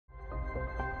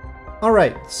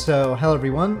Alright, so hello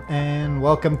everyone, and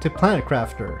welcome to Planet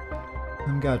Crafter.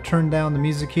 I'm gonna turn down the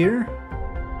music here.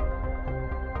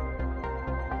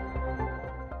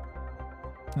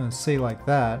 I'm gonna say like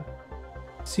that.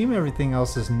 Assume everything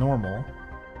else is normal.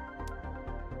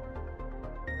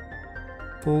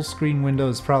 Full screen window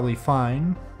is probably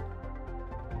fine.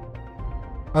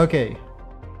 Okay,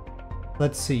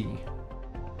 let's see.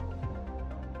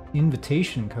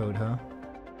 Invitation code, huh?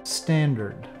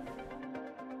 Standard.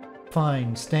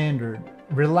 Fine, standard.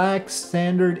 Relaxed,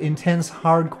 standard, intense,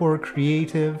 hardcore,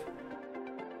 creative.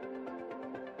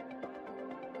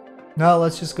 No,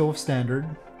 let's just go with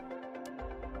standard.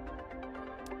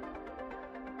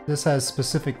 This has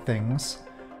specific things.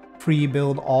 Free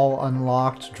build, all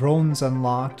unlocked, drones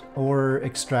unlocked, or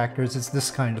extractors. It's this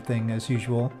kind of thing as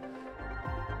usual.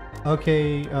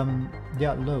 Okay,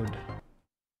 yeah, load.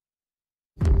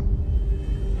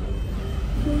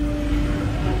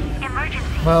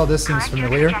 Well, this seems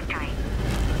familiar.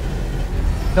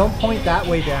 Don't point that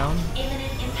way down.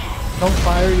 Don't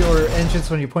fire your engines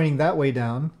when you're pointing that way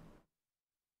down.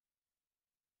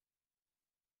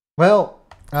 Well,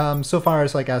 so far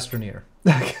it's like Astroneer.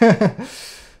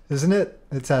 Isn't it?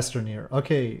 It's Astroneer.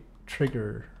 Okay,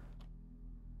 trigger.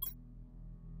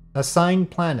 Assigned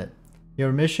planet.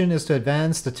 Your mission is to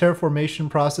advance the terraformation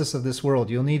process of this world.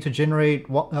 You'll need to generate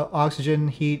oxygen,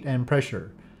 heat, and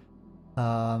pressure.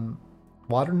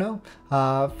 Water? No.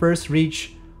 First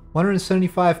reach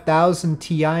 175,000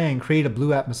 Ti and create a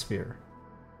blue atmosphere.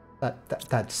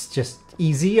 That's just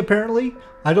easy, apparently.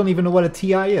 I don't even know what a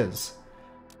Ti is.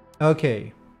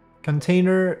 Okay.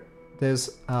 Container.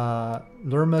 There's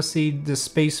Lurma seed, the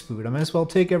space food. I might as well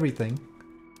take everything.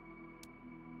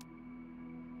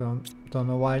 Don't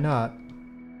know why not.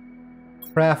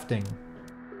 Crafting.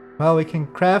 Well, we can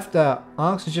craft a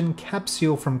oxygen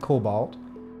capsule from cobalt.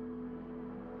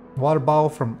 Water bottle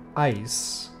from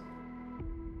ice.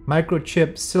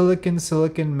 Microchip,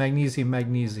 silicon,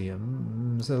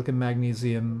 magnesium. Silicon,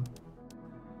 magnesium.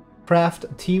 Craft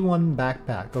T1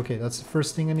 backpack. Okay, that's the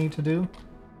first thing I need to do.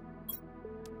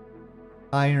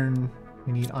 Iron.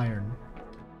 We need iron.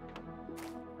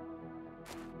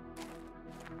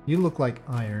 You look like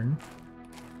iron.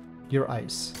 You're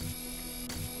ice.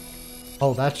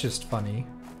 Oh, that's just funny.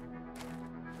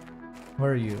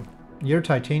 Where are you? You're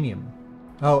titanium.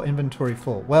 Oh, inventory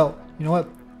full. Well, you know what?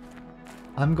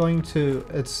 I'm going to...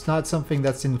 It's not something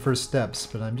that's in first steps,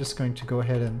 but I'm just going to go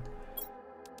ahead and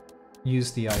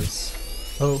use the ice.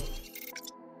 Oh.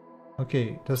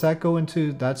 Okay, does that go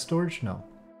into that storage? No.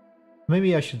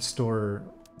 Maybe I should store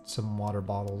some water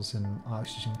bottles and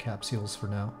oxygen capsules for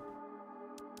now.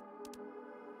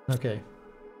 Okay.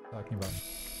 Talking about...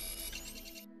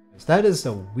 That is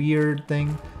a weird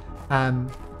thing.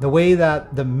 The way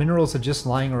that the minerals are just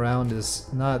lying around is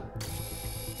not...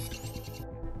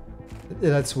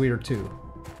 That's weird too.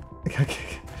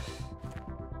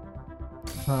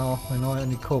 Well, I know I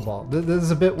need cobalt. This is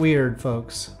a bit weird,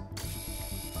 folks.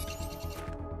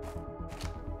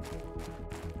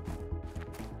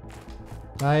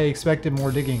 I expected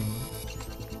more digging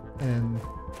and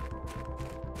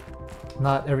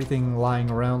not everything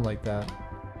lying around like that.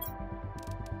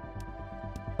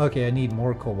 Okay, I need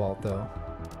more cobalt though.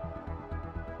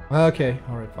 Okay,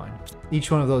 alright, fine.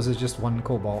 Each one of those is just one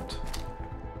cobalt.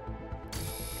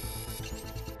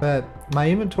 But my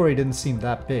inventory didn't seem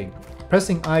that big.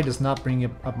 Pressing I does not bring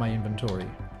up my inventory.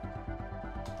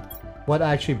 What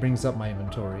actually brings up my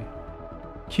inventory?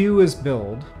 Q is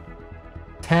build.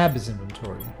 Tab is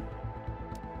inventory.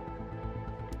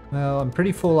 Well, I'm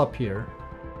pretty full up here.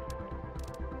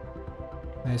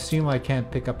 I assume I can't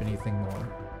pick up anything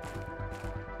more.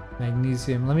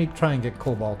 Magnesium. Let me try and get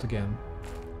cobalt again.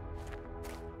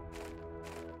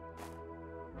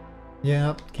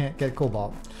 Yeah, can't get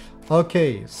cobalt.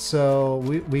 Okay, so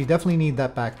we definitely need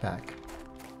that backpack.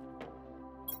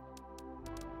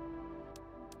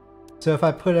 So if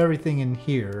I put everything in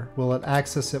here, will it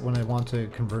access it when I want to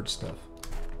convert stuff?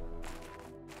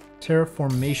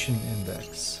 Terraformation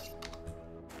index.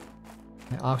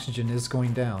 My oxygen is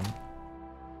going down.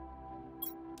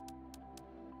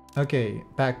 Okay,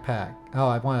 backpack. Oh,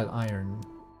 I wanted iron.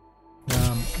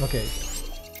 Okay.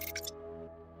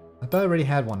 I thought I already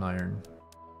had one iron.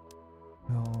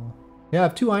 No. Yeah, I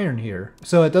have 2 iron here.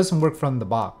 So it doesn't work from the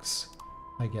box,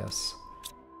 I guess.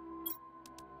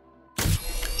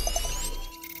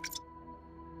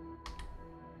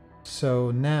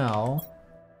 So now...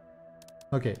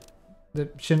 Okay.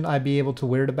 Shouldn't I be able to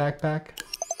wear the backpack?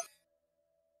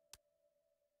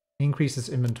 Increases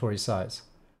inventory size.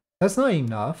 That's not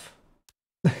enough.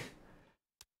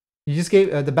 You just gave...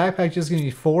 the backpack just gave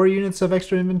me 4 units of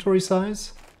extra inventory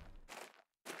size?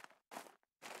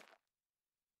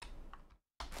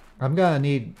 I'm gonna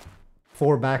need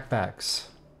 4 backpacks.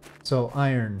 So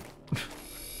iron.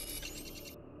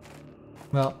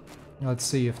 Well, let's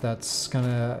see if that's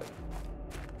gonna...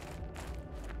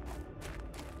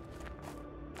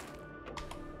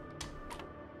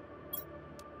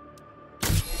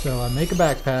 So I make a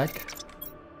backpack,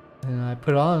 and I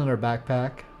put on another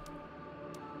backpack.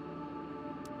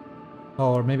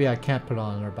 Oh, or maybe I can't put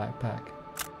on another backpack.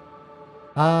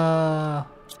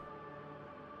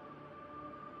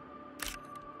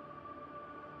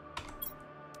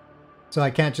 So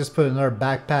I can't just put another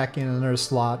backpack in another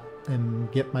slot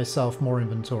and get myself more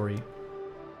inventory.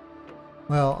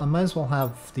 Well, I might as well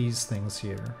have these things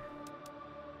here.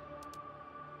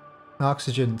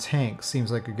 Oxygen tank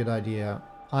seems like a good idea.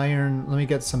 Iron, let me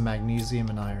get some magnesium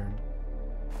and iron.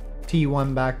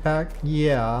 T1 backpack,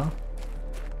 yeah.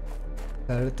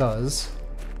 That it does.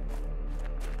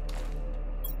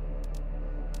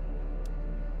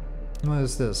 What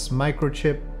is this?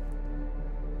 Microchip,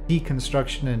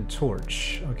 deconstruction, and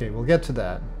torch. Okay, we'll get to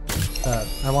that.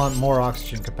 I want more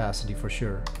oxygen capacity for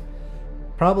sure.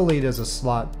 Probably there's a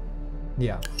slot.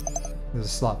 Yeah, there's a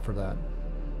slot for that.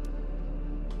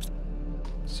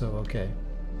 So, okay.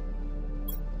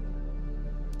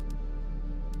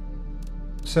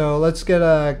 So let's get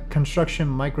a construction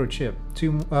microchip.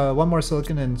 One more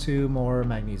silicon and 2 more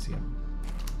magnesium.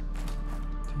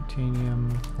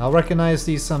 Titanium. I'll recognize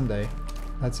these someday.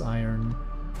 That's iron.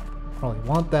 Probably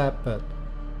want that, but...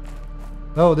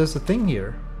 Oh, there's a thing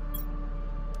here.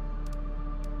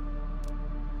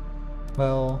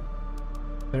 Well,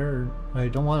 I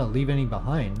don't want to leave any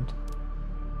behind.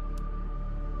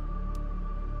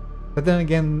 But then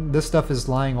again, this stuff is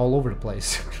lying all over the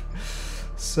place.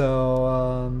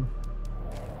 So,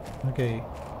 okay.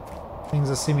 Things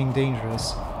are seeming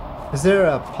dangerous. Is there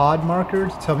a pod marker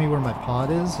to tell me where my pod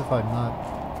is if I'm not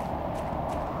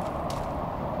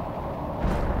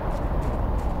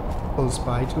close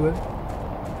by to it?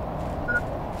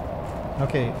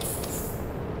 Okay.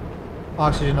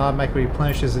 Oxygen automatically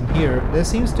replenishes in here. There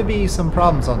seems to be some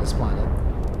problems on this planet.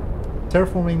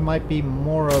 Terraforming might be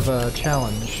more of a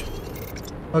challenge.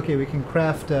 Okay, we can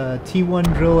craft a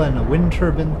T1 drill and a wind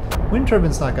turbine. Wind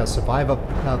turbine's not gonna survive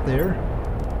out there.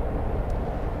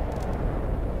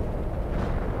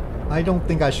 I don't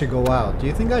think I should go out. Do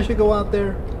you think I should go out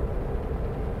there?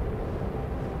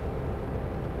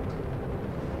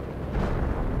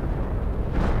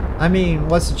 I mean,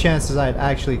 what's the chances I'd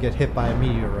actually get hit by a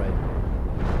meteorite?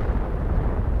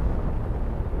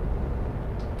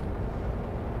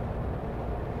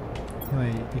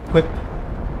 Anyway, equip.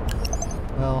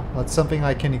 Well, that's something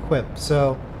I can equip,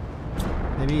 so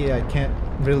maybe I can't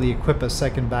really equip a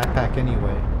second backpack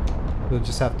anyway. We'll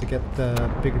just have to get the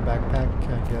bigger backpack,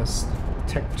 I guess.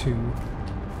 Tech 2.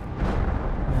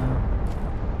 Yeah.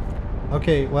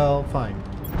 Okay, well, fine.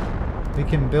 We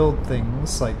can build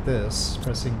things like this,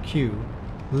 pressing Q.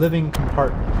 Living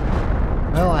compartment.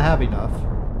 Well, I have enough.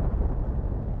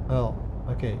 Well,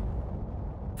 okay.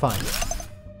 Fine.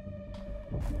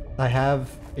 I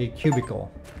have a cubicle.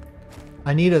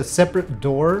 I need a separate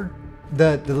door.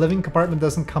 The living compartment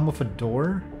doesn't come with a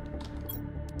door.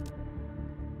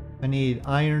 I need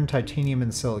iron, titanium,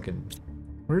 and silicon.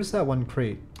 Where's that one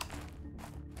crate?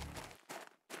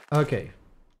 Okay.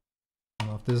 I don't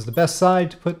know if this is the best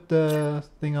side to put the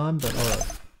thing on, but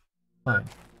alright. Fine.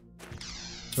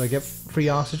 So I get free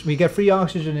oxygen. We get free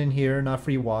oxygen in here, not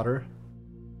free water.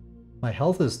 My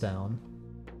health is down.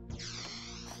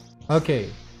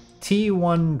 Okay.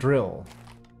 T1 drill.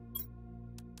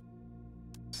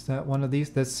 Is that one of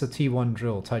these? That's a T1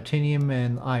 drill. Titanium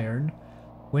and iron.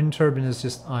 Wind turbine is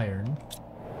just iron.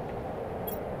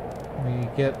 We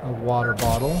get a water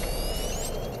bottle.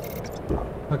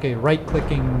 Okay,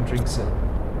 right-clicking drinks it.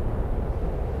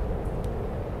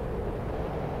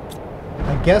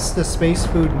 I guess the space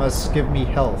food must give me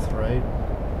health, right?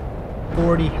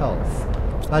 40 health.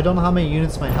 I don't know how many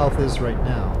units my health is right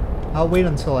now. I'll wait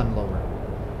until I'm lower.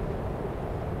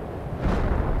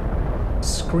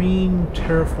 Screen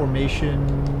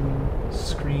terraformation,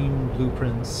 screen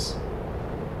blueprints.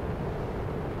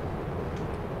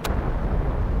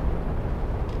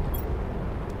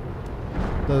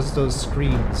 Those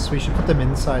screens, we should put them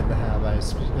inside the hab, I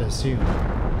assume.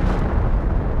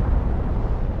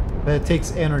 But it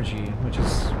takes energy, which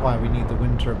is why we need the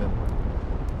wind turbine.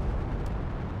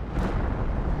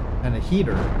 And a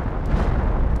heater.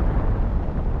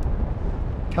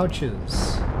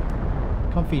 Couches.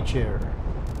 Comfy chair.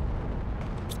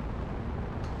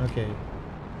 Okay.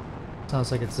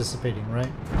 Sounds like it's dissipating,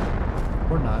 right?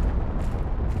 Or not.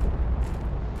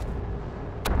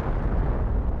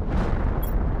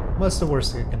 What's the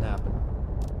worst that can happen?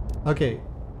 Okay.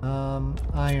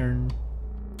 Iron.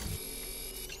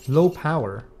 Low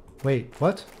power. Wait,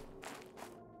 what?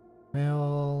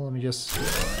 Well, let me just...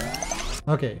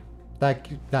 Okay, that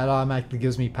automatically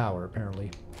gives me power,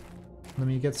 apparently. Let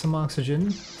me get some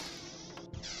oxygen.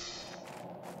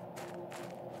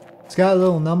 It's got a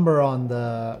little number on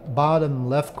the bottom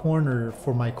left corner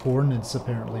for my coordinates,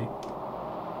 apparently.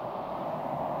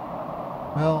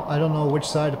 Well, I don't know which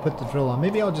side to put the drill on.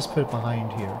 Maybe I'll just put it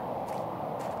behind here.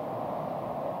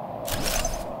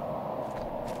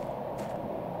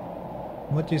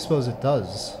 What do you suppose it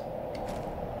does?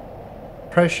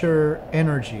 Pressure,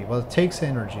 energy. Well, it takes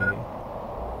energy.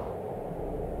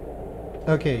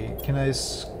 Okay, can I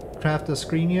craft a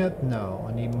screen yet? No,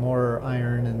 I need more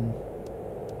iron and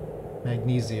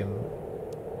magnesium.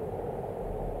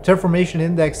 Terraformation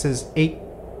index is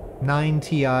 8.9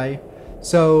 Ti.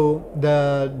 So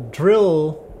the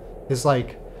drill is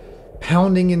like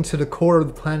pounding into the core of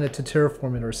the planet to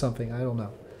terraform it or something. I don't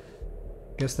know.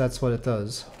 Guess that's what it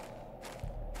does.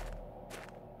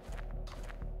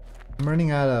 I'm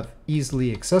running out of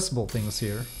easily accessible things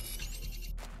here.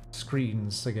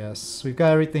 Screens, I guess. We've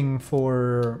got everything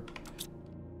for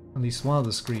at least one of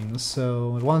the screens.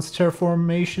 So it wants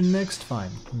terraformation next? Fine.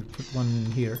 Let me put one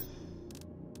in here.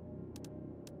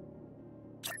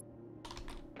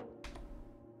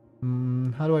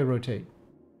 How do I rotate?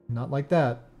 Not like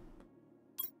that.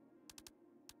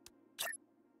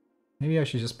 Maybe I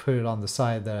should just put it on the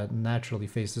side that it naturally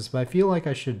faces, but I feel like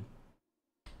I should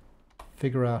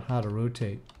figure out how to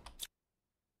rotate.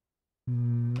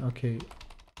 Okay.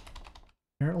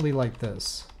 Apparently like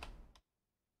this.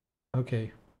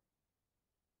 Okay.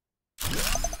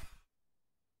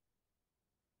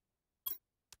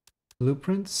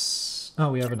 Blueprints?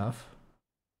 Oh, we have enough.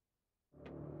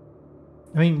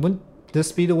 I mean, wouldn't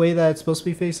this be the way that it's supposed to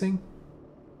be facing?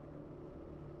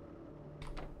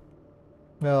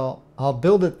 Well, I'll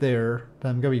build it there, but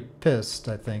I'm gonna be pissed,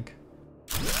 I think.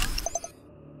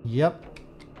 Yep.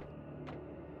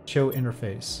 Show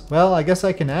interface. Well, I guess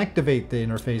I can activate the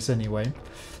interface anyway.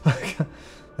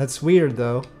 That's weird,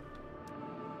 though.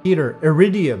 Heater.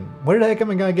 Iridium. Where the heck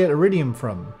am I gonna get iridium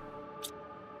from?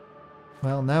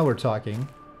 Well, now we're talking.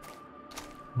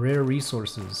 Rare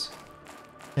resources.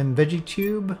 And veggie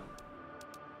tube?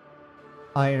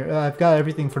 Iron. I've got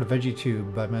everything for the veggie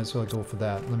tube, but I might as well go for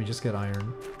that. Let me just get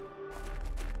iron.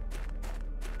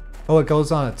 Oh, it goes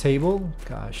on a table?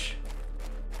 Gosh.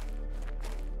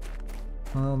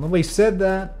 Well, nobody said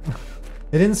that.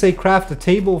 It didn't say craft a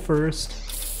table first.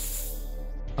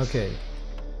 Okay.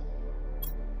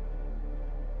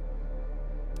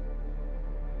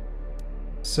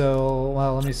 So,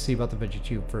 well, let me see about the veggie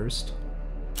tube first.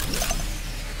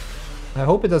 I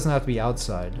hope it doesn't have to be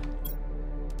outside.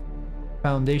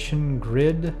 Foundation,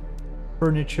 grid,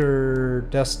 furniture,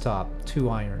 desktop, 2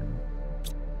 iron.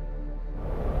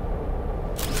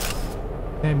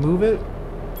 Can I move it?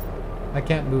 I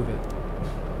can't move it.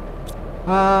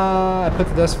 I put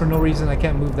the desk for no reason. I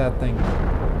can't move that thing.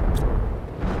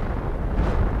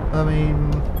 I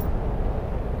mean...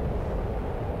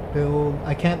 build...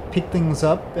 I can't pick things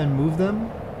up and move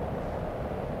them?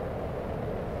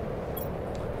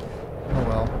 Oh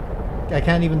well. I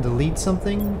can't even delete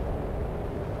something?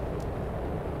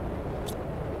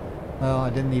 Well, I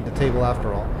didn't need the table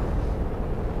after all.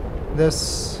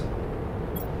 This...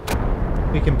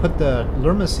 we can put the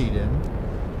Lerma seed in.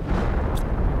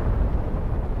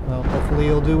 Well, hopefully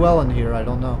it'll do well in here, I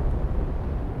don't know.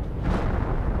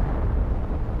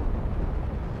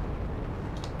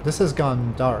 This has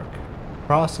gone dark.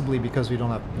 Possibly because we don't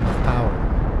have enough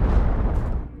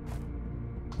power.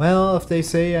 Well, if they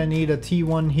say I need a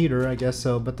T1 heater, I guess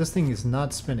so, but this thing is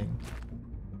not spinning.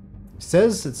 It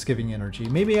says it's giving energy.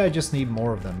 Maybe I just need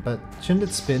more of them, but shouldn't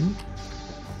it spin?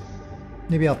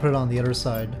 Maybe I'll put it on the other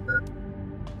side.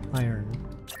 Iron.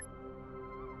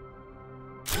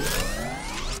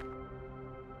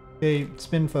 Okay,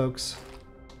 spin, folks.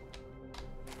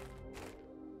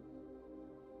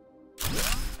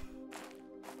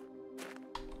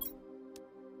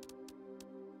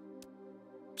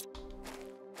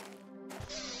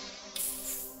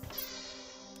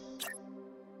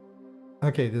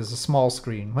 Okay, there's a small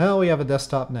screen. Well, we have a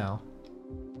desktop now.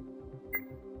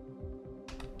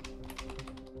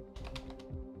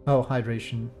 Oh,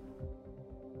 hydration.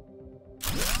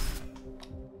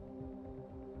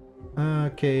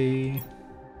 Okay.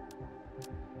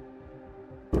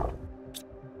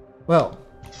 Well,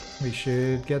 we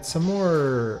should get some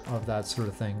more of that sort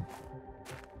of thing.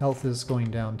 Health is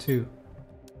going down too.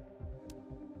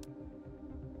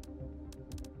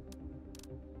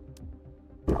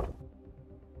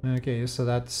 Okay, so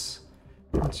that's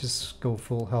Let's just go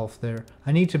full health there.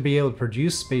 I need to be able to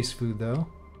produce space food though.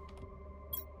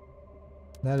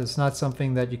 That is not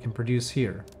something that you can produce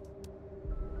here.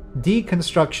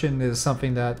 Deconstruction is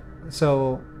something that...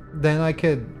 So then I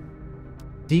could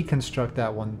deconstruct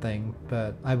that one thing,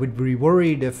 but I would be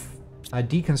worried if I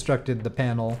deconstructed the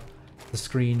panel, the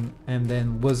screen, and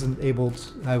then wasn't able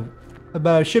to... But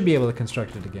I should be able to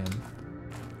construct it again.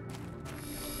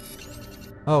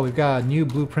 Oh, we've got a new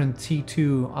blueprint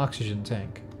T2 oxygen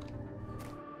tank.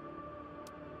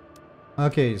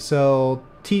 Okay, so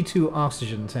T2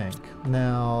 oxygen tank.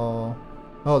 Now...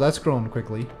 Oh, that's grown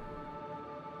quickly.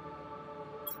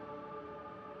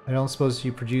 I don't suppose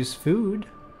you produce food?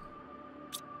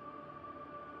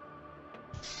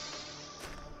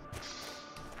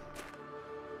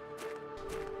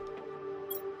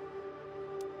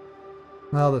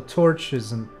 Well, the torch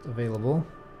isn't available.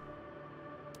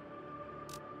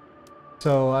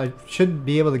 So I should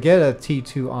be able to get a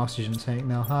T2 oxygen tank.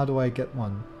 Now how do I get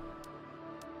one?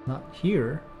 Not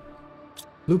here.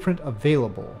 Blueprint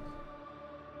available.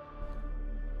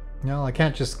 No, I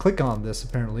can't just click on this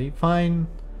apparently. Find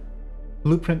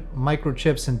blueprint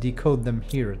microchips and decode them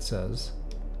here, it says.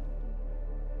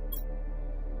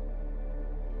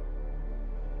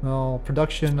 Well,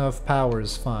 production of power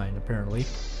is fine apparently.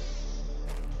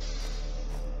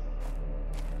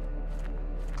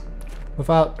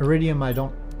 Without iridium,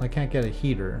 I can't get a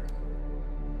heater.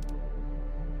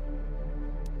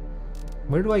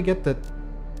 Where do I get the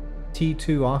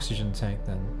T2 oxygen tank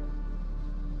then?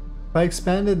 If I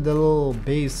expanded the little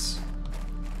base...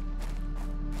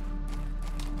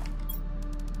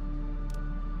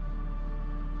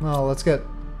 Well, let's get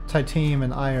titanium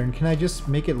and iron. Can I just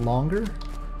make it longer?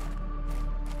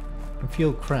 I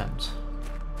feel cramped.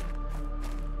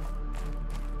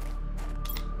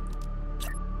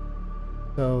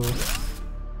 So,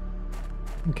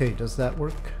 okay, does that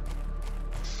work?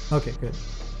 Okay, good.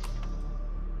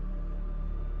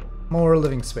 More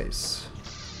living space.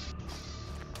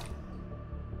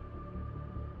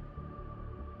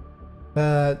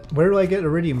 But where do I get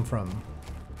iridium from?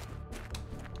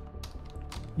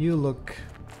 You look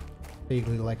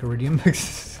vaguely like iridium.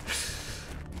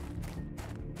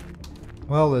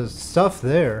 Well, there's stuff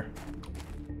there.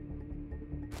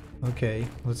 Okay,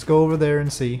 let's go over there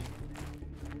and see.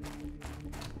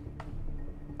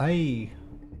 I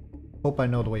hope I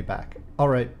know the way back.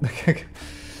 Alright.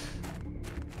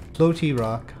 Floaty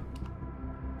rock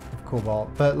of cobalt.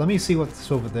 But let me see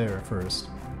what's over there first.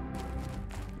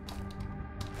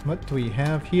 What do we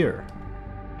have here?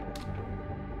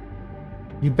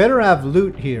 You better have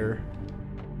loot here.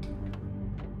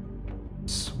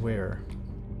 Swear.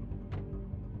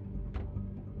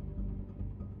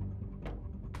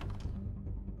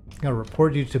 I'm gonna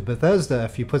report you to Bethesda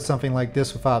if you put something like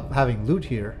this without having loot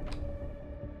here.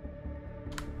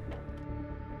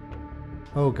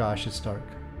 Oh gosh, it's dark.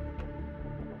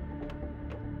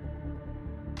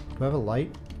 Do I have a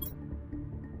light?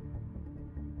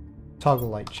 Toggle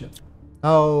light chip.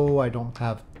 Oh, I don't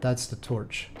have... That's the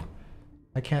torch.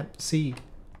 I can't see.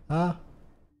 Ah.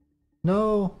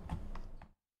 No.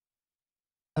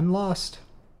 I'm lost.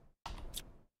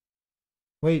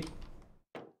 Wait.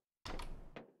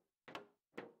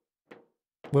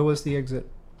 Where was the exit?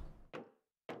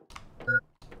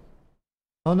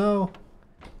 Oh no!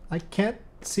 I can't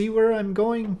see where I'm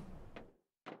going!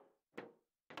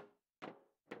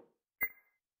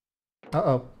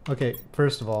 Uh-oh. Okay,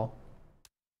 first of all.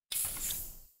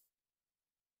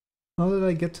 How did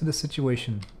I get to this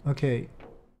situation? Okay.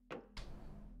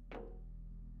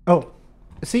 Oh!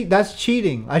 See, that's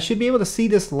cheating! I should be able to see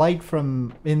this light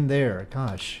from in there.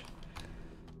 Gosh.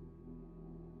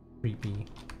 Creepy.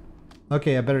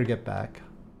 Okay, I better get back.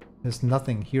 There's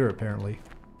nothing here, apparently.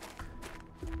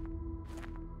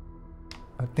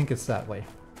 I think it's that way.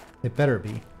 It better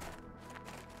be.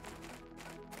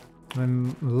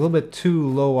 I'm a little bit too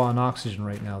low on oxygen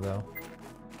right now, though.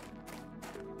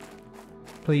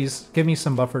 Please, give me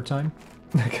some buffer time.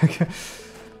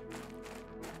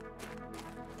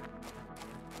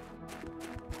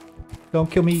 Don't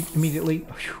kill me immediately.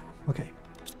 Okay.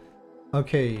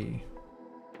 Okay.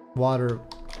 Water.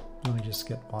 Let me just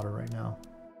get water right now.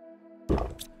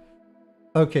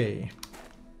 Okay.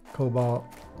 Cobalt.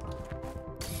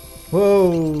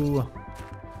 Whoa!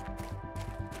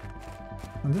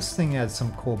 And this thing had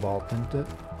some cobalt, didn't it?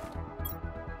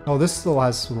 Oh, this still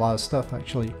has a lot of stuff,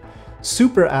 actually.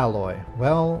 Super alloy.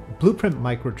 Well, blueprint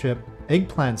microchip.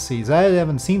 Eggplant seeds. I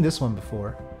haven't seen this one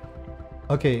before.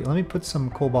 Okay, let me put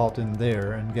some cobalt in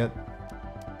there and get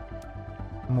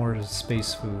more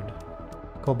space food.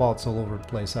 Cobalt's all over the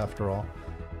place after all.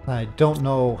 I don't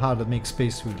know how to make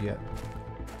space food yet.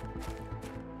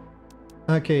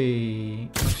 Okay,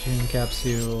 oxygen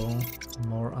capsule,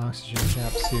 more oxygen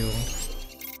capsule.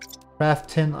 Craft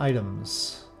 10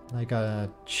 items, like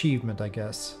an achievement, I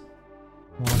guess.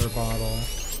 Water bottle.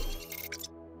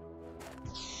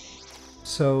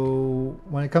 So,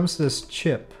 when it comes to this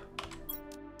chip,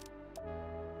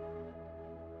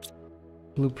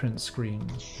 blueprint screen,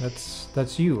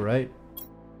 that's you, right?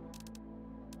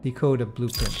 Decode a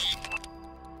blueprint.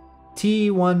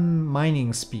 T1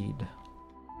 mining speed.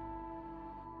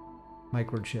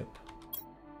 Microchip.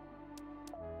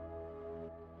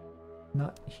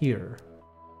 Not here.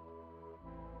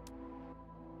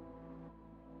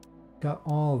 Got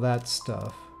all that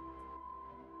stuff.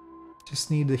 Just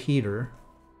need the heater.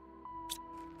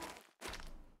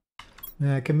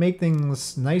 Yeah, I can make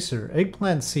things nicer.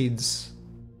 Eggplant seeds.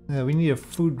 Yeah, we need a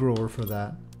food grower for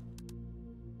that.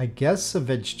 I guess a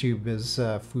veg tube is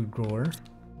a food grower,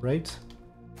 right?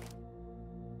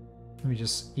 Let me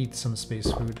just eat some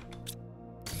space food.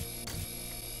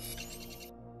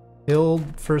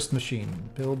 Build first machine.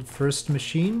 Build first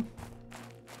machine?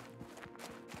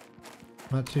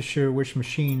 Not too sure which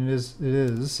machine it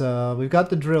is. We've got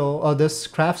the drill. Oh, this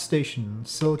craft station.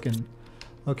 Silicon.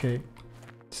 Okay.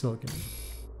 Silicon.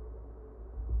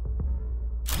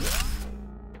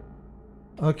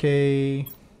 Okay.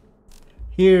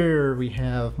 Here we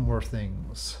have more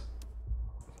things.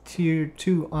 Tier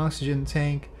 2 oxygen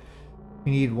tank.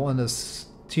 We need one that's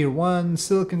Tier 1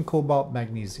 silicon, cobalt,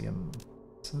 magnesium.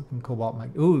 Silicon, cobalt,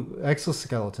 ooh,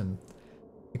 exoskeleton.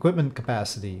 Equipment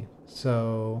capacity.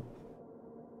 So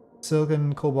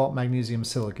silicon, cobalt, magnesium,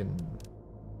 silicon.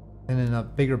 And then a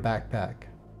bigger backpack.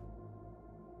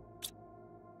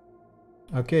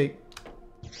 Okay.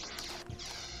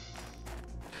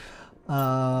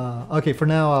 Okay, for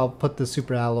now I'll put the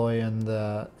super alloy and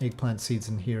the eggplant seeds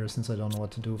in here since I don't know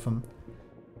what to do with them.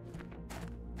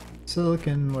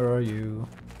 Silicon, where are you?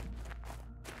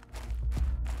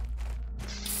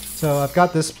 So I've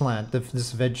got this plant,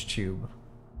 this veg tube.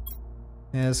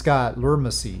 And it's got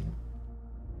Lurma seed.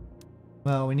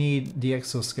 Well, we need the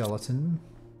exoskeleton.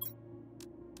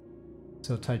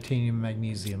 So titanium,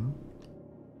 magnesium.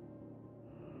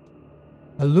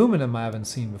 Aluminum I haven't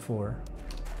seen before.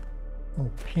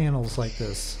 Oh, panels like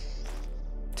this.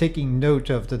 Taking note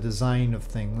of the design of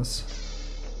things.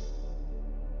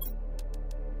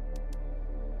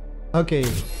 Okay,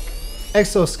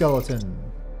 exoskeleton.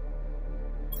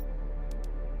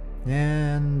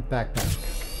 And backpack.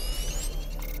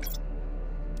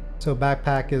 So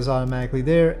backpack is automatically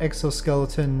there.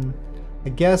 Exoskeleton, I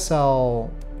guess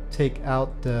I'll take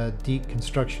out the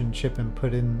deconstruction chip and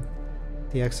put in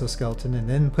the exoskeleton and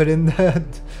then put in the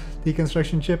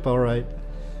deconstruction chip. Alright.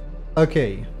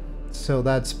 Okay, so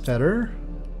that's better.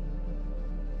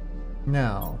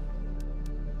 Now,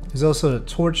 there's also the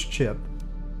torch chip.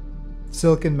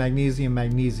 Silicon, magnesium,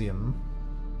 magnesium.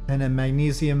 And then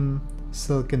magnesium,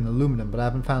 silicon, aluminum, but I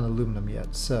haven't found aluminum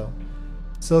yet. So,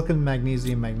 silicon,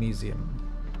 magnesium,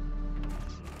 magnesium.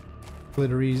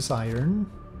 Glitteries, iron.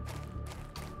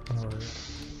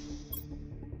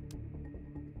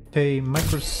 Okay,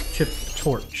 microchip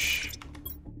torch.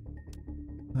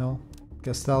 Well,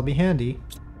 guess that'll be handy.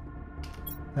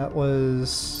 That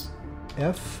was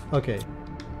F? Okay.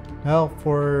 Well,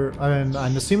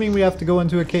 I'm assuming we have to go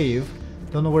into a cave.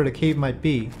 Don't know where the cave might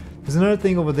be. There's another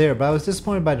thing over there, but I was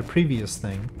disappointed by the previous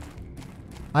thing.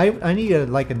 I need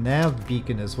like a nav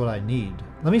beacon is what I need.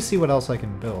 Let me see what else I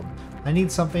can build. I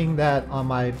need something that on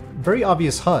my very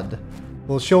obvious HUD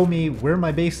will show me where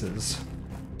my base is.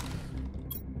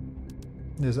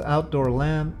 There's an outdoor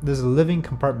lamp. There's a living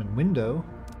compartment window.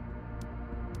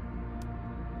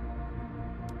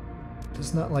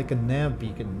 There's not like a nav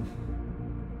beacon.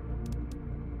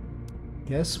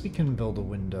 Guess we can build a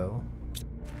window.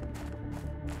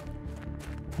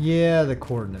 Yeah, the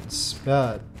coordinates,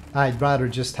 but I'd rather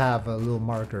just have a little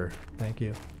marker. Thank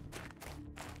you.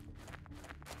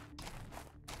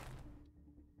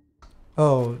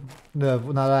 Oh, now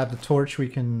that I have the torch, we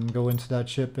can go into that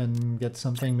ship and get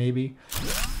something, maybe.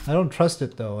 I don't trust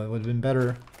it, though. It would have been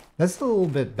better. That's a little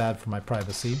bit bad for my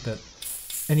privacy, but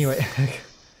anyway.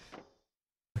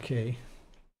 Okay.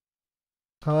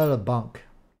 How about a bunk?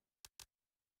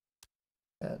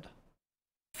 Bed.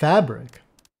 Fabric.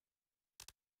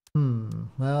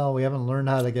 Well, we haven't learned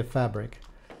how to get fabric.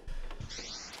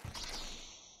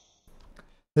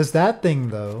 There's that thing,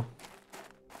 though.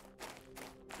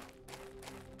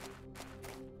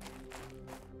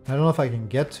 I don't know if I can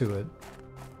get to it.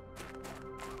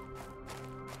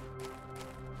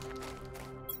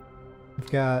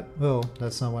 Got... oh,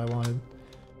 that's not what I wanted.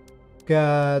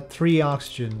 Got 3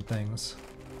 oxygen things.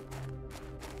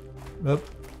 Oh.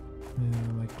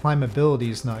 Yeah, my climbability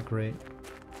is not great.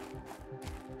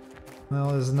 Well,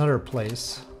 there's another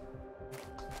place.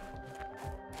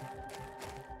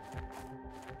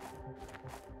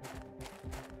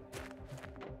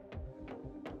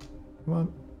 Come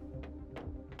on.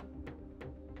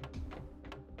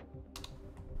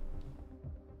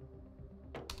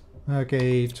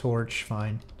 Okay, torch,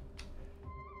 fine.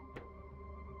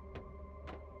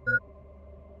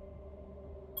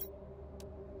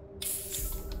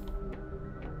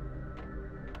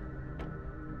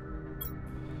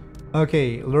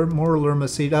 Okay, more Lerma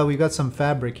seed. Oh, we got some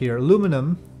fabric here.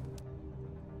 Aluminum.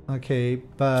 Okay,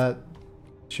 but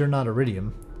sure not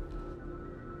iridium.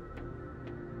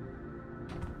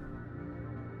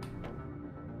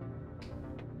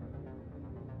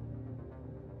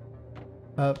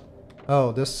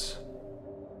 Oh, this...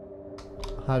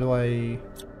 How do I...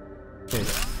 Okay.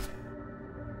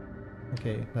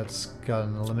 Okay, that's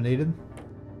gotten eliminated.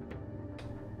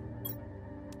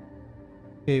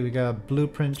 Okay, we got a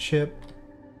blueprint chip.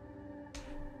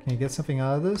 Can I get something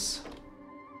out of this?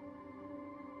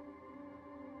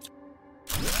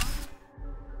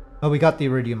 Oh, we got the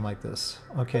iridium like this.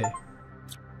 Okay.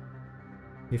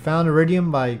 We found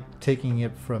iridium by taking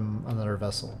it from another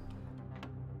vessel.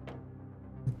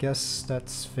 I guess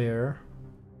that's fair.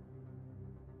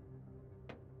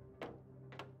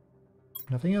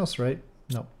 Nothing else, right?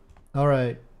 No.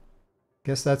 Alright.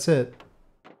 Guess that's it.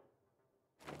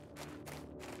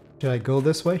 Should I go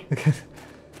this way?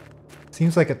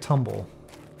 Seems like a tumble.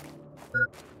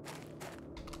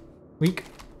 Weak.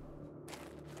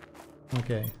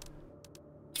 Okay.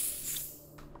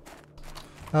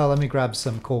 Oh, let me grab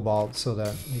some cobalt so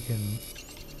that we can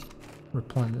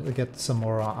get some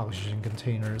more oxygen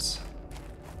containers.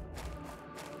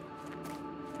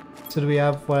 So do we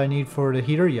have what I need for the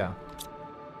heater? Yeah.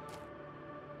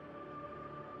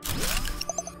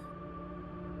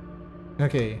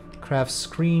 Okay, craft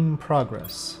screen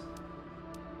progress.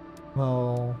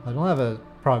 Well, I don't have a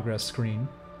progress screen.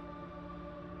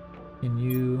 Can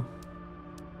you...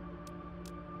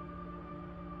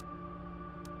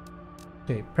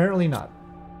 Okay, apparently not.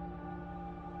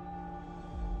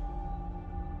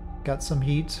 Got some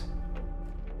heat.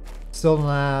 Still don't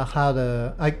know how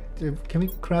to... can we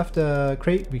craft a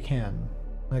crate? We can.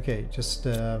 Okay, just...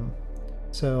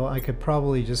 so I could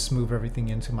probably just move everything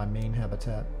into my main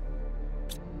habitat.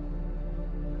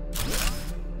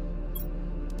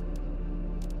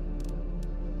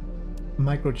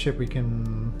 Microchip we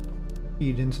can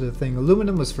feed into the thing.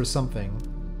 Aluminum was for something.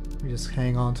 We just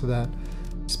hang on to that.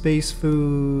 Space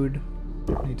food.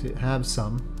 Need to have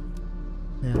some.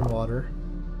 And water.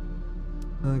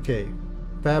 Okay.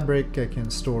 Fabric I can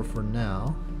store for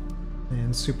now.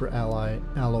 And super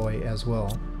alloy as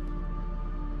well.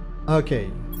 Okay.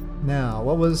 Now,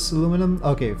 what was aluminum?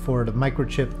 Okay, for the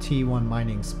microchip T1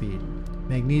 mining speed.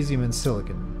 Magnesium and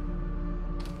silicon.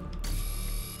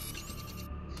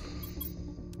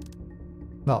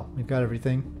 Well, we've got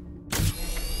everything.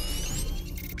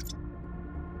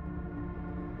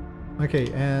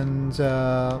 Okay, and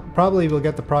probably we'll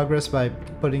get the progress by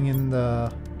putting in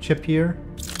the chip here.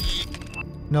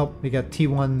 Nope, we got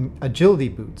T1 agility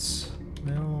boots.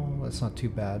 No, that's not too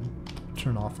bad.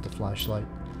 Turn off the flashlight.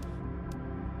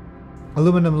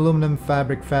 Aluminum, aluminum,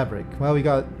 fabric, fabric. Well,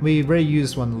 we already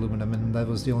used one aluminum and that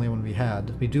was the only one we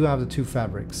had. We do have the 2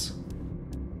 fabrics.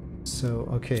 So,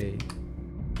 okay.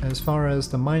 As far as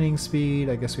the mining speed,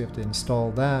 I guess we have to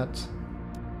install that.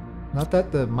 Not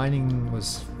that the mining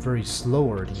was very slow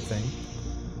or anything.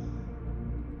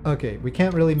 Okay, we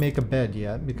can't really make a bed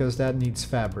yet because that needs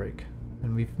fabric.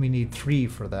 And we need 3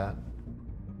 for that.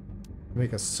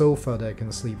 Make a sofa that I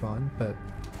can sleep on, but...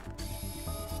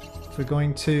 if we're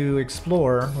going to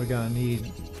explore, we're gonna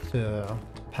need to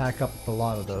pack up a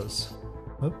lot of those.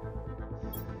 Oop.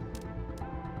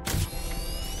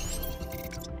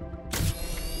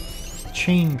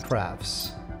 Chain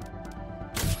crafts.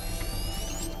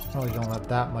 Probably don't have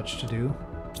that much to do.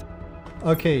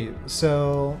 Okay,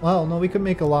 so... well, no, we could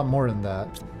make a lot more than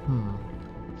that.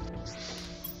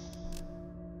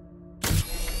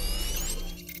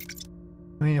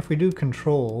 I mean, if we do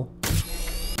control...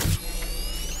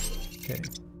 okay.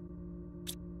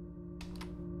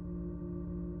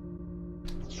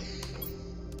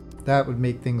 That would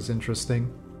make things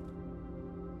interesting.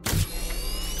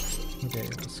 Okay,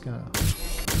 just gonna...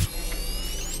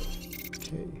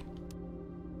 okay.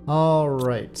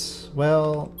 Alright,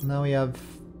 well, now we have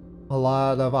a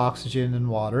lot of oxygen and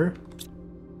water.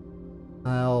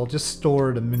 I'll just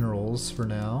store the minerals for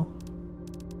now.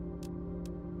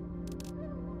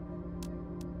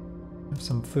 Have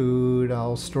some food,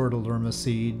 I'll store the Lerma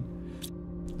seed.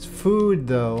 Food,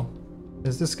 though,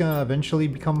 Is this gonna eventually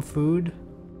become food?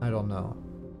 I don't know.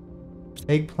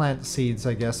 Eggplant seeds,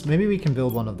 I guess. Maybe we can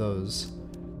build one of those.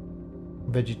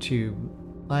 Veggie tube.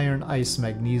 Iron, ice,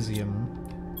 magnesium.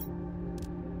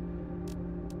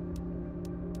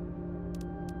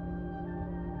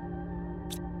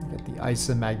 Get the ice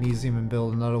and magnesium and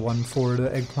build another one for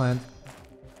the eggplant.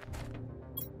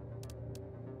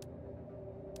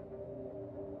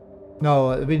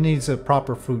 No, it needs a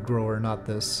proper food grower, not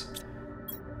this.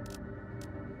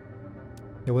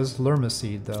 It was lerma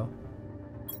seed, though.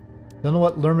 Don't know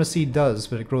what lerma seed does,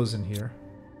 but it grows in here.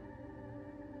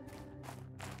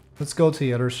 Let's go to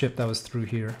the other ship that was through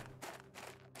here.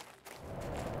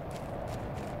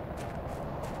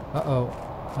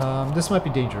 Uh-oh. This might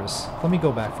be dangerous. Let me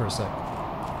go back for a sec.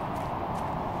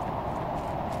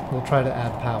 We'll try to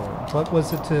add power. What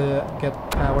was it to get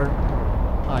power?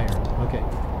 Iron. Okay.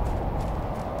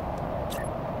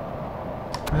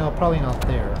 Well, probably not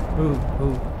there. Ooh,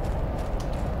 ooh.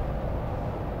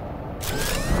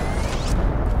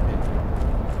 Okay.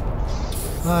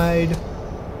 Hide.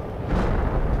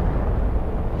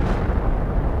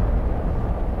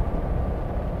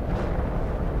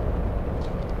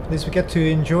 At least we get to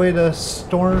enjoy the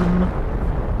storm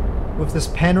with this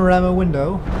panorama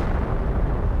window.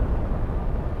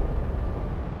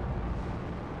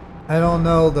 I don't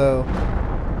know though.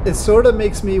 It sort of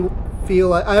makes me feel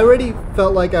like I already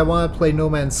felt like I want to play No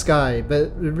Man's Sky, but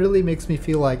it really makes me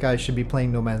feel like I should be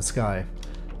playing No Man's Sky.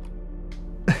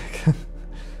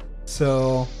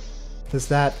 So there's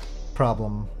that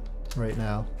problem right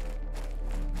now.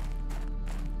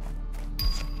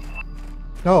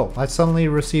 Oh, I suddenly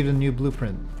received a new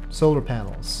blueprint. Solar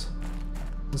panels.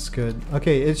 That's good.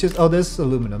 Okay, it's just... Oh, this is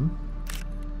aluminum.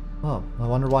 Oh, I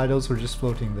wonder why those were just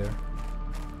floating there.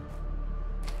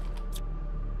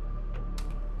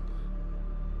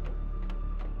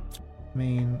 I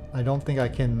mean, I don't think I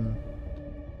can...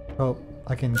 Oh,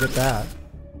 I can get that.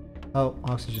 Oh,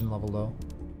 oxygen level low.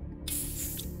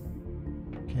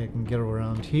 Okay, I can get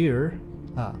around here.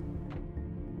 Ah.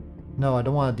 No, I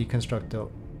don't want to deconstruct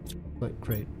though. But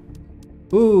great.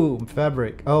 Ooh,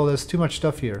 fabric. Oh, there's too much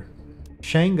stuff here.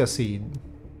 Shanga seed.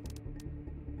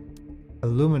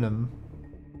 Aluminum.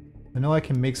 I know I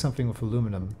can make something with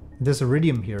aluminum. There's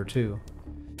iridium here too.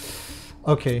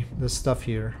 Okay, there's stuff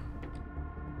here.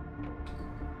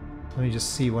 Let me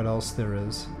just see what else there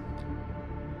is.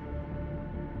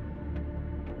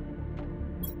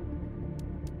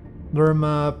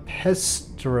 Lerma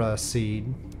pestra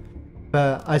seed.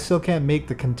 But I still can't make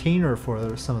the container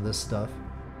for some of this stuff.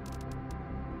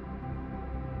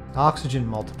 Oxygen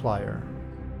multiplier.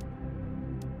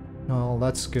 Oh,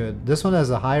 that's good. This one has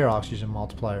a higher oxygen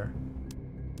multiplier.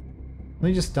 Let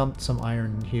me just dump some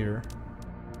iron in here.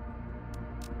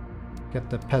 Get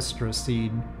the pestra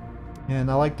seed.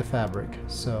 And I like the fabric,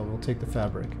 so we'll take the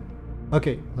fabric.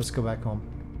 Okay, let's go back home.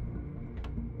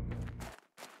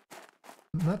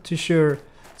 I'm not too sure.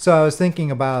 So I was thinking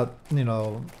about, you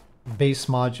know, base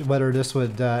module, whether this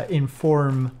would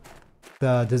inform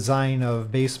the design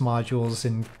of base modules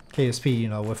in KSP, you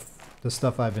know, with the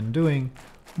stuff I've been doing.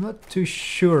 I'm not too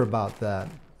sure about that.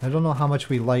 I don't know how much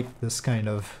we like this kind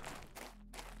of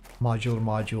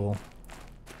module.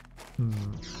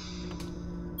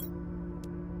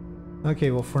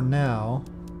 Okay, well for now...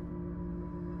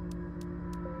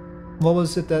 What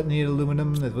was it that needed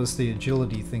aluminum? It was the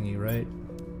agility thingy, right?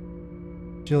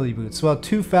 Agility boots. Well,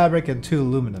 2 fabric and 2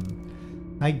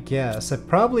 aluminum. I guess. I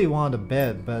probably want a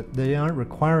bed, but they aren't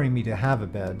requiring me to have a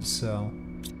bed, so...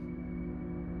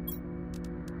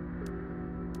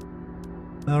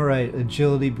 Alright,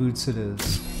 agility boots it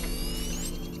is.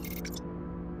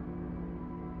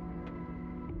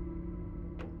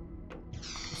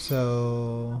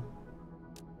 So...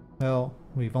 Well,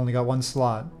 we've only got 1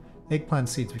 slot. Eggplant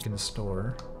seeds we can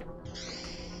store.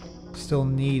 Still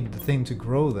need the thing to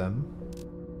grow them.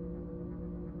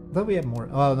 I thought we had more.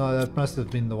 Oh no, that must have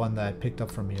been the one that I picked up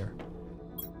from here.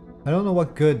 I don't know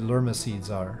what good lerma seeds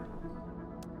are.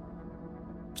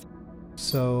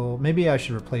 So maybe I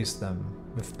should replace them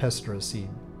with pestra seed.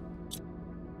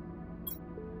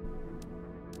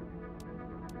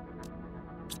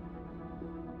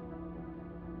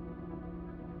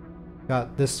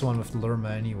 Got this one with lerma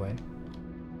anyway.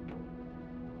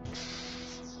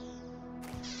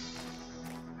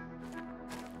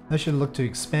 I should look to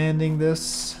expanding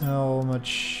this. How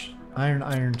much?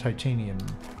 Iron, titanium.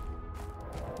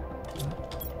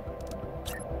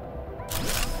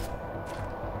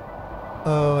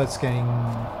 Oh, it's getting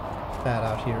bad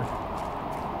out here.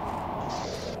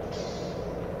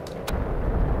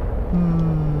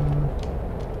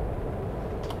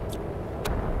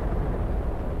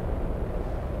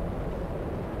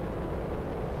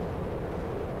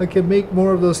 I can make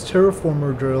more of those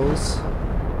terraformer drills.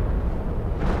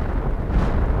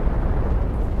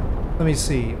 Let me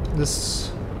see.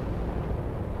 This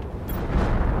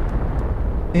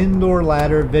indoor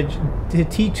ladder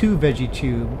T2 veggie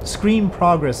tube. Screen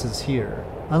progress is here.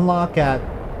 Unlock at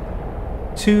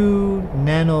 2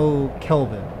 nano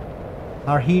Kelvin.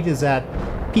 Our heat is at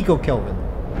picokelvin.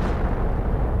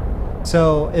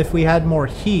 So if we had more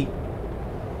heat,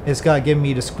 it's gotta give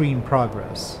me the screen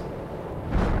progress.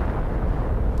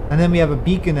 And then we have a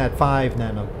beacon at 5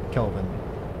 nano Kelvin.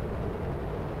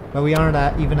 But we aren't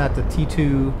even at the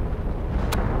T2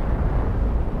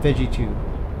 veggie tube.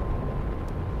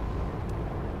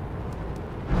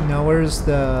 Now where's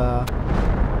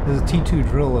there's a T2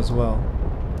 drill as well.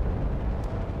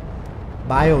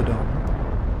 Biodome.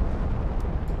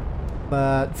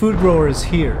 But food grower is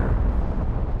here.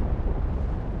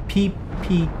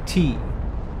 PPT.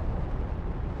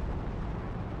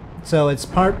 So it's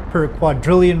part per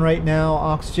quadrillion right now,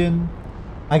 oxygen.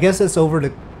 I guess it's over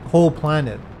the whole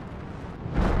planet.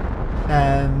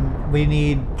 And we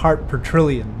need part per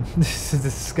trillion. This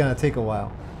is gonna take a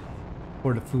while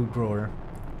for the food grower.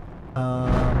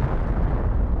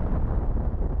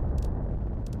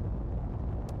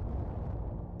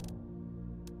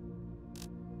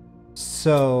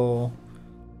 So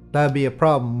that'd be a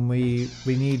problem. We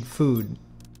need food.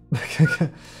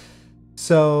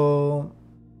 So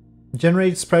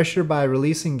generates pressure by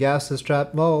releasing gases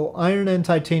trapped. Well, iron and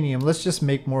titanium. Let's just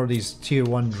make more of these tier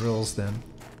 1 drills then.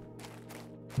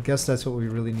 I guess that's what we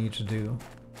really need to do.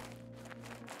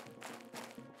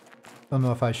 Don't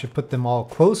know if I should put them all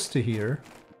close to here.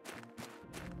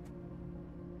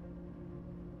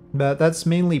 But that's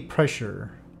mainly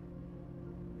pressure.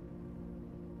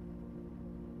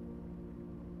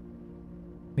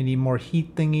 We need more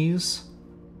heat thingies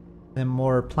and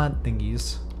more plant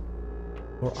thingies.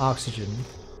 Or oxygen.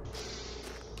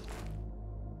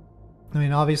 I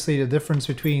mean, obviously the difference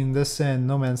between this and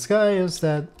No Man's Sky is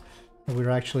that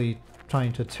we're actually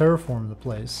trying to terraform the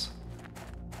place.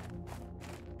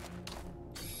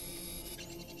 I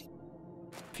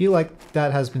feel like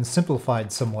that has been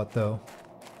simplified somewhat though.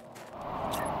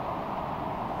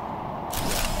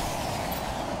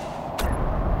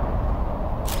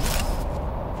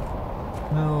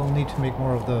 We'll need to make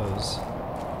more of those.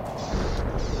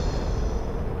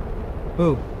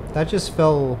 Ooh, that just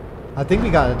fell. I think we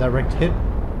got a direct hit.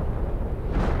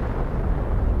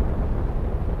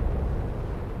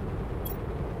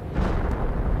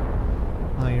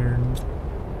 Iron.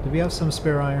 Do we have some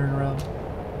spare iron around?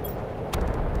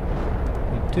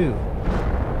 We do.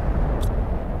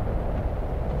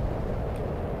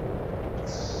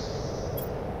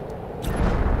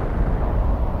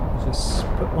 Just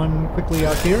put one quickly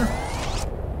out here.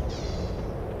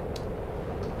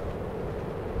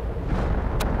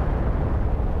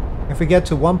 If we get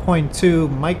to 1.2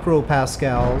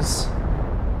 micropascals,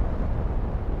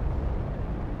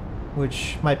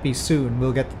 which might be soon,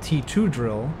 we'll get the T2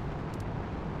 drill.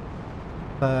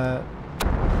 But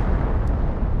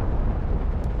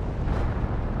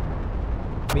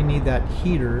we need that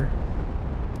heater.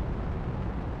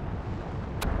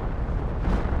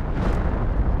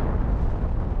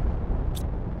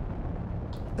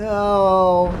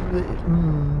 Oh,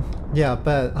 yeah,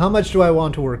 but how much do I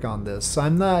want to work on this?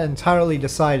 I'm not entirely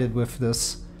decided with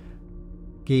this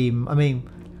game. I mean,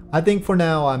 I think for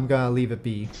now I'm gonna leave it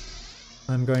be.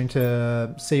 I'm going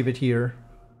to save it here.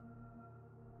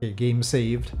 Okay, game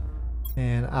saved.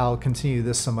 And I'll continue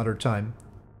this some other time.